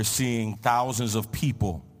 and we're seeing thousands of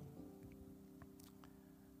people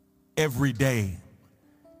every day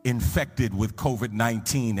infected with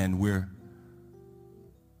COVID-19, and we're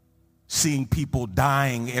seeing people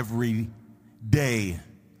dying every day.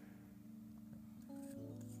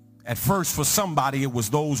 At first, for somebody, it was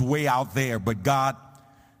those way out there, but God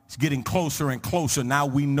is getting closer and closer. Now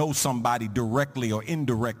we know somebody directly or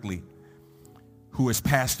indirectly who has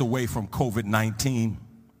passed away from COVID-19.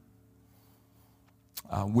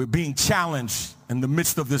 We're being challenged in the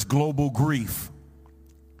midst of this global grief,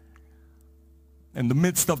 in the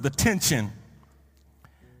midst of the tension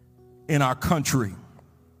in our country.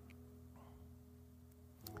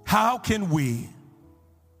 How can we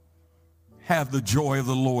have the joy of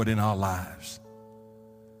the Lord in our lives?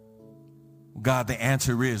 God, the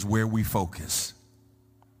answer is where we focus.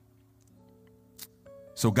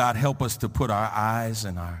 So God, help us to put our eyes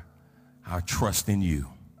and our trust in you,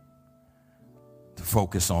 to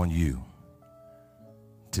focus on you,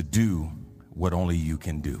 to do what only you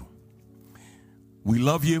can do. We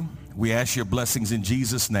love you. We ask your blessings in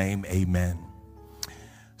Jesus' name. Amen.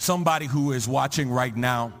 Somebody who is watching right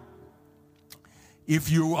now,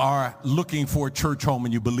 if you are looking for a church home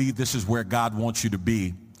and you believe this is where God wants you to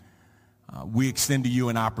be, we extend to you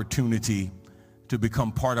an opportunity to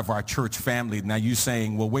become part of our church family. Now you're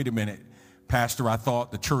saying, well, wait a minute, Pastor, I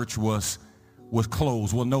thought the church was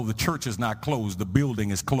closed. Well, no, the church is not closed. The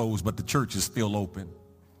building is closed, but the church is still open.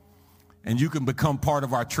 And you can become part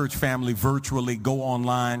of our church family virtually. Go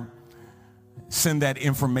online, send that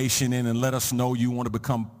information in, and let us know you want to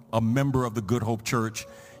become a member of the Good Hope Church.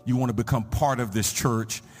 You want to become part of this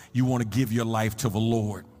church. You want to give your life to the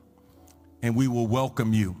Lord. And we will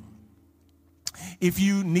welcome you. If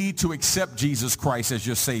you need to accept Jesus Christ as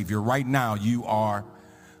your Savior, right now you are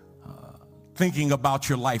thinking about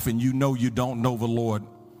your life and you know you don't know the Lord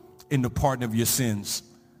in the pardon of your sins.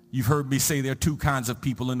 You've heard me say there are two kinds of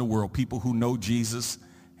people in the world, people who know Jesus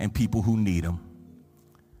and people who need him.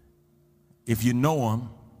 If you know him,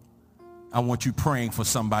 I want you praying for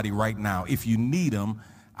somebody right now. If you need him,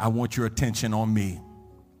 I want your attention on me.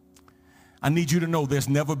 I need you to know there's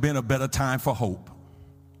never been a better time for hope.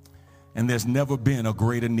 And there's never been a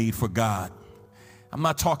greater need for God. I'm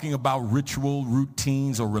not talking about ritual,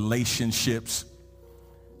 routines, or relationships.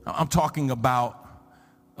 I'm talking about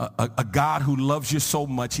a God who loves you so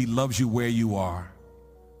much, he loves you where you are.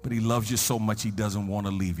 But he loves you so much, he doesn't want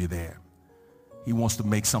to leave you there. He wants to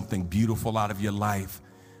make something beautiful out of your life.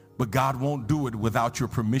 But God won't do it without your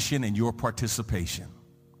permission and your participation.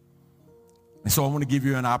 And so I want to give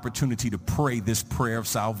you an opportunity to pray this prayer of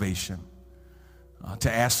salvation.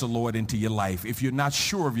 To ask the Lord into your life. If you're not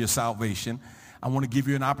sure of your salvation, I want to give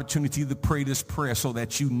you an opportunity to pray this prayer so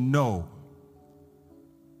that you know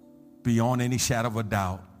beyond any shadow of a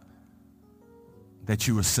doubt that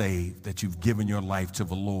you are saved, that you've given your life to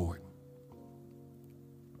the Lord.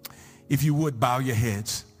 if you would bow your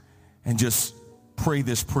heads and just pray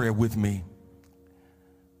this prayer with me.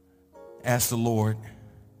 Ask the Lord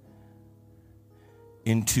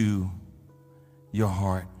into your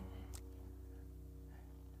heart.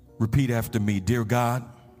 Repeat after me. Dear God,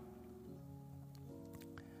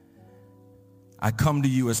 I come to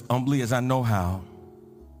you as humbly as I know how,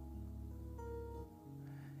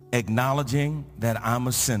 acknowledging that I'm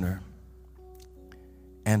a sinner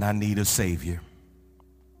and I need a Savior.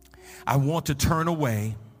 I want to turn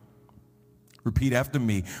away, repeat after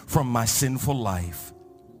me, from my sinful life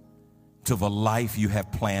to the life you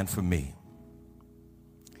have planned for me.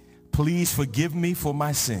 Please forgive me for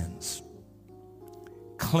my sins.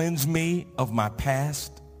 Cleanse me of my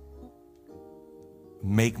past.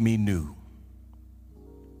 Make me new.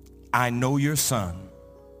 I know your Son,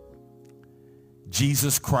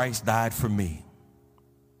 Jesus Christ, died for me.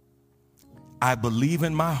 I believe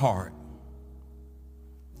in my heart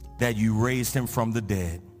that you raised him from the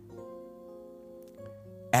dead.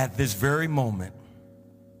 At this very moment,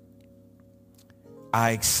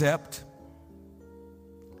 I accept,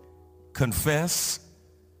 confess,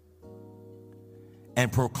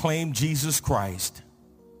 and proclaim Jesus Christ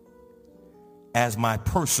as my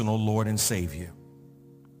personal Lord and Savior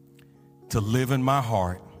to live in my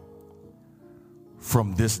heart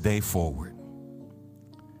from this day forward.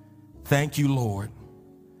 Thank you, Lord,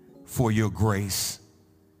 for your grace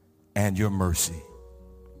and your mercy.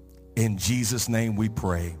 In Jesus' name we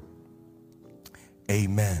pray.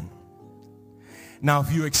 Amen. Now,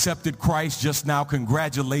 if you accepted Christ just now,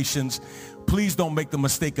 congratulations. Please don't make the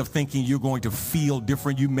mistake of thinking you're going to feel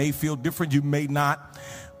different. You may feel different, you may not.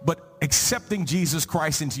 But accepting Jesus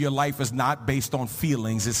Christ into your life is not based on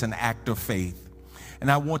feelings. It's an act of faith. And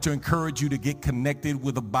I want to encourage you to get connected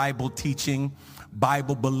with a Bible teaching,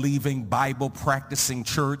 Bible believing, Bible practicing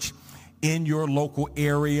church in your local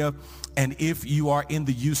area. And if you are in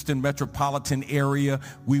the Houston metropolitan area,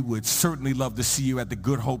 we would certainly love to see you at the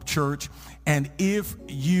Good Hope Church. And if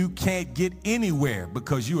you can't get anywhere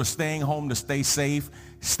because you are staying home to stay safe,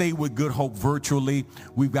 stay with Good Hope virtually.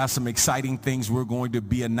 We've got some exciting things we're going to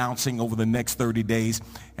be announcing over the next 30 days,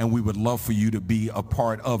 and we would love for you to be a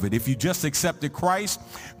part of it. If you just accepted Christ,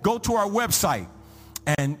 go to our website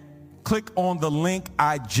and click on the link,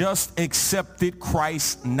 I just accepted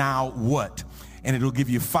Christ, now what? And it'll give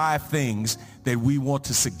you 5 things that we want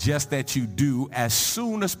to suggest that you do as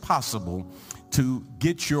soon as possible to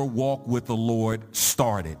get your walk with the Lord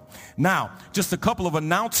started. Now, just a couple of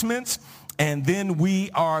announcements, and then we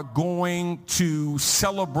are going to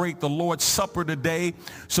celebrate the Lord's Supper today.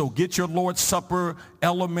 So get your Lord's Supper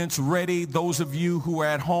elements ready. Those of you who are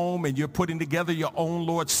at home and you're putting together your own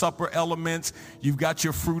Lord's Supper elements, you've got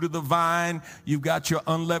your fruit of the vine, you've got your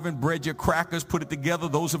unleavened bread, your crackers, put it together.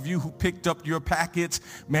 Those of you who picked up your packets,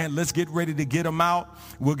 man, let's get ready to get them out.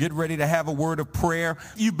 We'll get ready to have a word of prayer.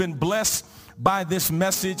 You've been blessed by this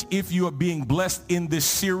message. If you are being blessed in this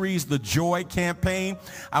series, the Joy Campaign,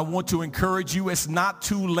 I want to encourage you, it's not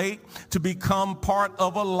too late to become part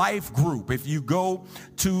of a life group. If you go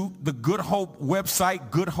to the Good Hope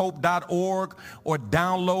website, goodhope.org, or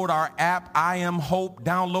download our app, I Am Hope,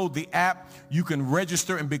 download the app, you can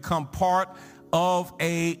register and become part of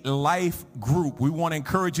a life group. We want to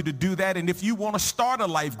encourage you to do that. And if you want to start a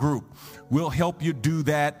life group, we'll help you do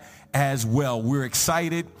that as well. We're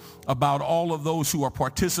excited about all of those who are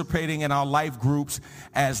participating in our life groups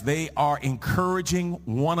as they are encouraging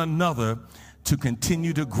one another to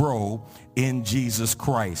continue to grow in Jesus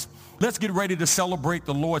Christ. Let's get ready to celebrate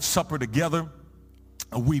the Lord's Supper together.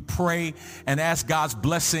 We pray and ask God's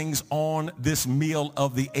blessings on this meal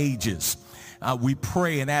of the ages. We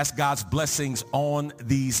pray and ask God's blessings on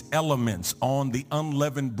these elements, on the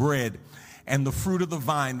unleavened bread and the fruit of the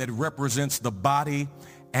vine that represents the body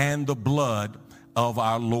and the blood of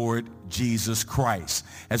our Lord Jesus Christ.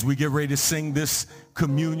 As we get ready to sing this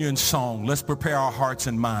communion song, let's prepare our hearts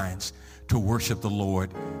and minds to worship the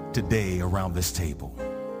Lord today around this table.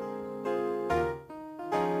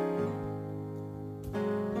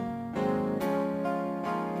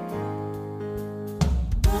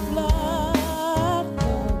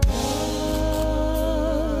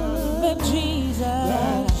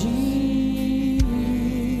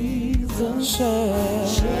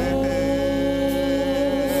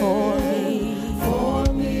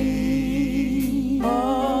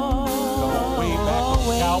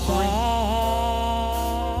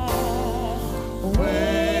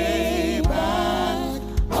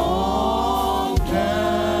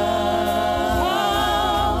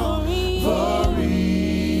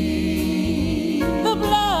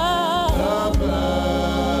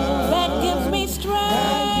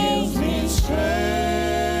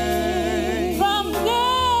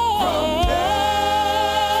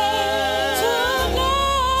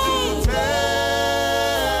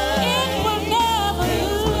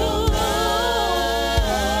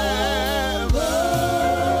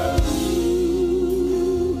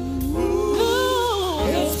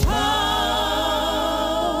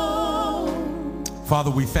 Father,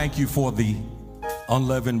 we thank you for the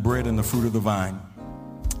unleavened bread and the fruit of the vine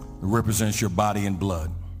that represents your body and blood.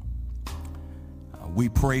 We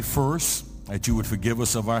pray first that you would forgive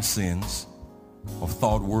us of our sins of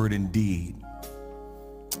thought, word, and deed.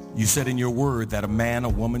 You said in your word that a man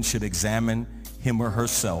or woman should examine him or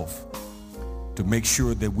herself to make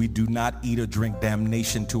sure that we do not eat or drink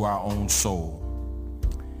damnation to our own soul.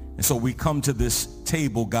 And so we come to this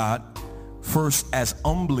table, God, first as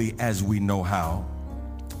humbly as we know how,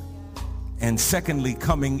 and secondly,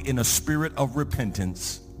 coming in a spirit of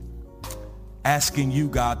repentance, asking you,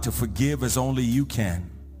 God, to forgive as only you can.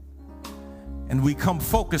 And we come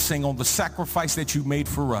focusing on the sacrifice that you made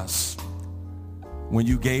for us when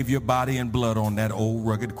you gave your body and blood on that old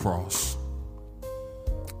rugged cross.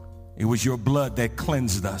 It was your blood that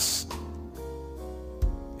cleansed us.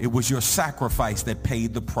 It was your sacrifice that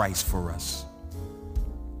paid the price for us.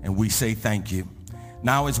 And we say thank you.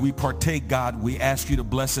 Now as we partake, God, we ask you to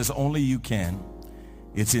bless as only you can.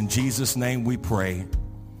 It's in Jesus' name we pray.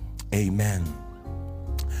 Amen.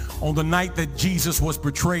 On the night that Jesus was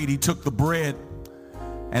betrayed, he took the bread,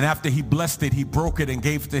 and after he blessed it, he broke it and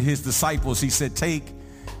gave it to his disciples. He said, take,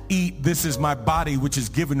 eat, this is my body, which is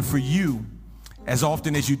given for you. As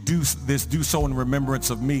often as you do this, do so in remembrance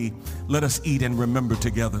of me. Let us eat and remember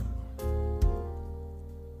together.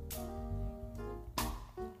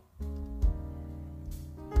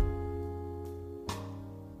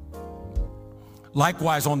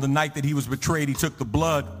 Likewise, on the night that he was betrayed, he took the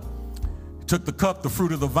blood, he took the cup, the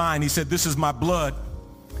fruit of the vine. He said, this is my blood.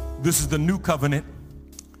 This is the new covenant.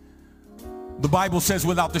 The Bible says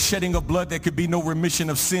without the shedding of blood, there could be no remission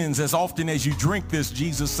of sins. As often as you drink this,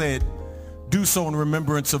 Jesus said, do so in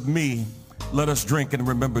remembrance of me. Let us drink and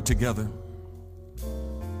remember together.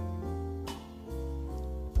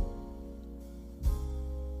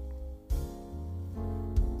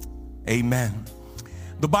 Amen.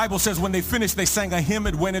 The Bible says when they finished, they sang a hymn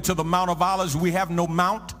and went into the Mount of Olives. We have no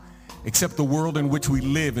mount except the world in which we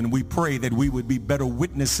live, and we pray that we would be better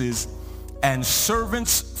witnesses and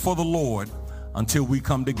servants for the Lord until we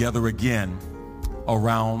come together again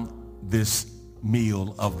around this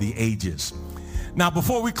meal of the ages. Now,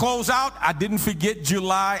 before we close out, I didn't forget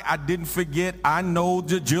July. I know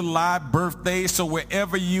the July birthdays. So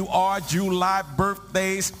wherever you are, July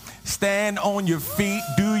birthdays, stand on your feet,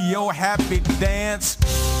 do your happy dance.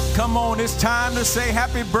 Come on, it's time to say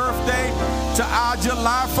happy birthday to our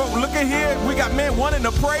July folk. Look at here. We got one in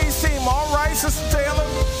the praise team. All right, Sister Taylor.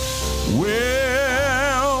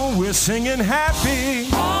 Well, we're singing happy.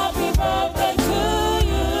 Happy birthday to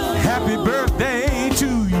you. Happy birthday to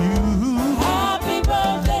you. Happy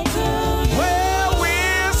birthday to you. Well,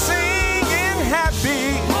 we're singing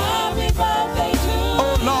happy. Happy birthday to you.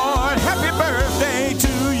 Oh, Lord, happy birthday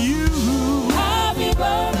to you. Happy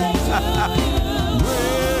birthday to you.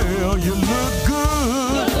 Well, you look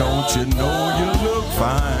good. Don't you know you look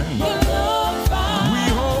fine? You look fine. We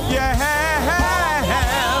hope you have.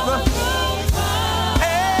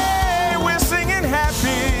 Hey, we're singing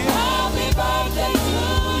happy. Happy birthday to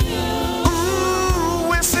you. Ooh,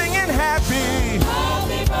 we're singing happy.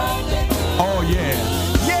 Happy birthday to you. Oh, yeah.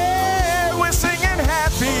 Yeah, we're singing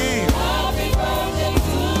happy. Happy birthday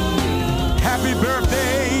to you. Happy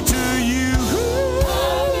birthday to you.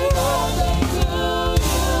 Happy birthday to you.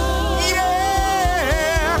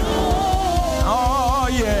 Yeah. Oh,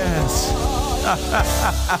 yes.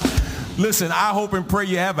 Listen, I hope and pray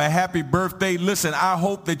you have a happy birthday. Listen, I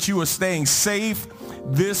hope that you are staying safe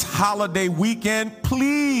this holiday weekend.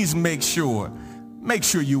 Please make sure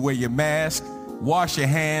you wear your mask, wash your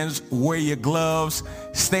hands, wear your gloves,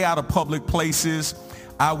 stay out of public places.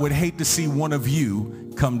 I would hate to see one of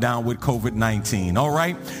you come down with COVID-19. All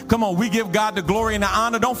right? Come on, we give God the glory and the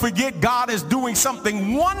honor. Don't forget, God is doing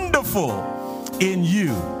something wonderful in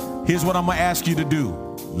you. Here's what I'm going to ask you to do.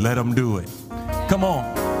 Let him do it. Come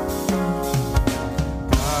on.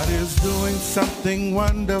 God is doing something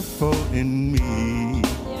wonderful in me.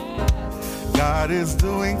 God is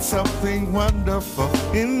doing something wonderful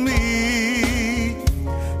in me.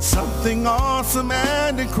 Something awesome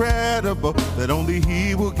and incredible that only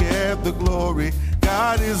he will get the glory.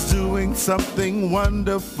 God is doing something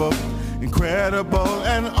wonderful, incredible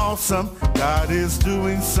and awesome. God is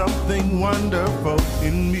doing something wonderful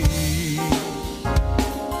in me.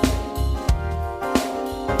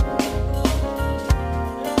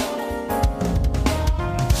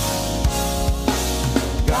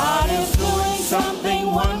 Something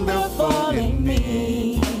wonderful in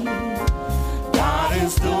me. God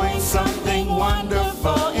is doing something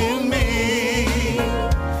wonderful in me.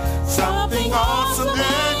 Something awesome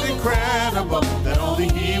and incredible that only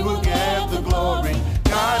he will get the glory.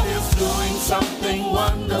 God is doing something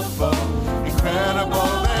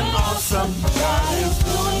incredible and awesome. God is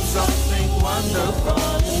doing something wonderful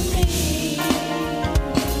in me.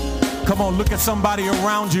 Come on, look at somebody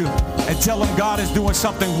around you and tell them God is doing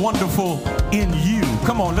something wonderful in you.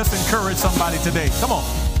 Come on, let's encourage somebody today. Come on.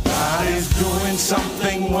 God is doing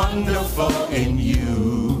something wonderful in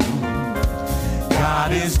you.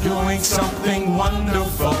 God is doing something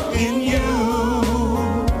wonderful in you.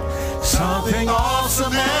 Something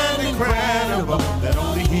awesome and incredible that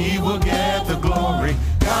only He will get the glory.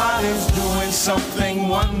 God is doing something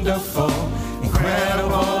wonderful,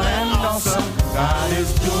 incredible and awesome. God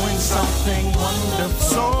is doing something wonderful.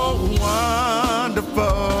 So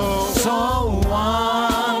wonderful. So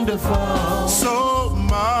wonderful. So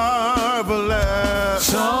marvelous.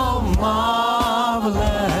 So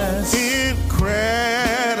marvelous.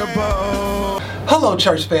 Incredible. Hello,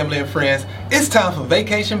 church family and friends. It's time for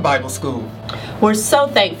Vacation Bible School. We're so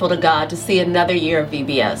thankful to God to see another year of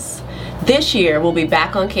VBS. This year, we'll be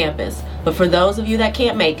back on campus, but for those of you that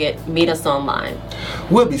can't make it, meet us online.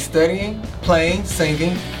 We'll be studying, playing,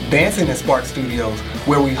 singing, dancing in Spark Studios,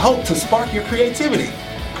 where we hope to spark your creativity.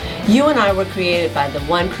 You and I were created by the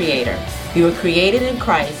one Creator. We were created in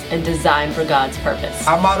Christ and designed for God's purpose.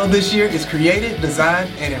 Our motto this year is created,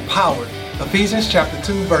 designed, and empowered. Ephesians chapter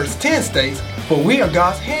 2, verse 10 states, "For we are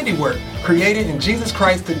God's handiwork, created in Jesus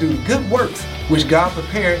Christ to do good works, which God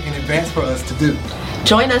prepared in advance for us to do."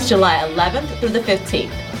 Join us July 11th through the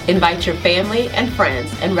 15th. Invite your family and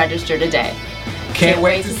friends and register today. Can't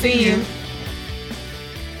wait to see you.